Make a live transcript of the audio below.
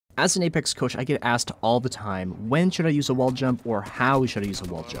As an Apex coach, I get asked all the time, when should I use a wall jump or how should I use a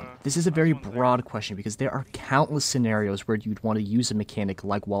wall jump? This is a very broad question because there are countless scenarios where you'd want to use a mechanic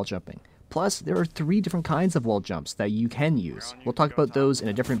like wall jumping. Plus, there are 3 different kinds of wall jumps that you can use. We'll talk about those in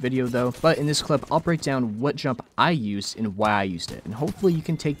a different video though, but in this clip, I'll break down what jump I used and why I used it, and hopefully you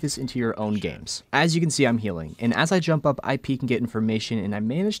can take this into your own games. As you can see, I'm healing, and as I jump up, I peek and get information, and I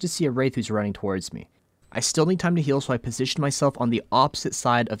managed to see a Wraith who's running towards me. I still need time to heal, so I positioned myself on the opposite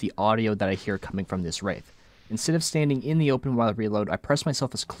side of the audio that I hear coming from this Wraith. Instead of standing in the open while I reload, I press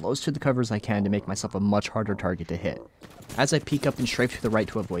myself as close to the cover as I can to make myself a much harder target to hit. As I peek up and strafe to the right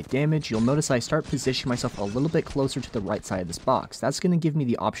to avoid damage, you'll notice I start positioning myself a little bit closer to the right side of this box. That's going to give me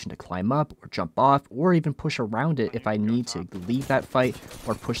the option to climb up, or jump off, or even push around it if I need to leave that fight,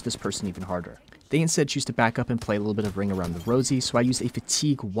 or push this person even harder. They instead choose to back up and play a little bit of Ring Around the Rosie, so I use a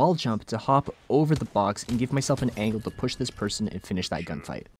fatigue wall jump to hop over the box and give myself an angle to push this person and finish that gunfight.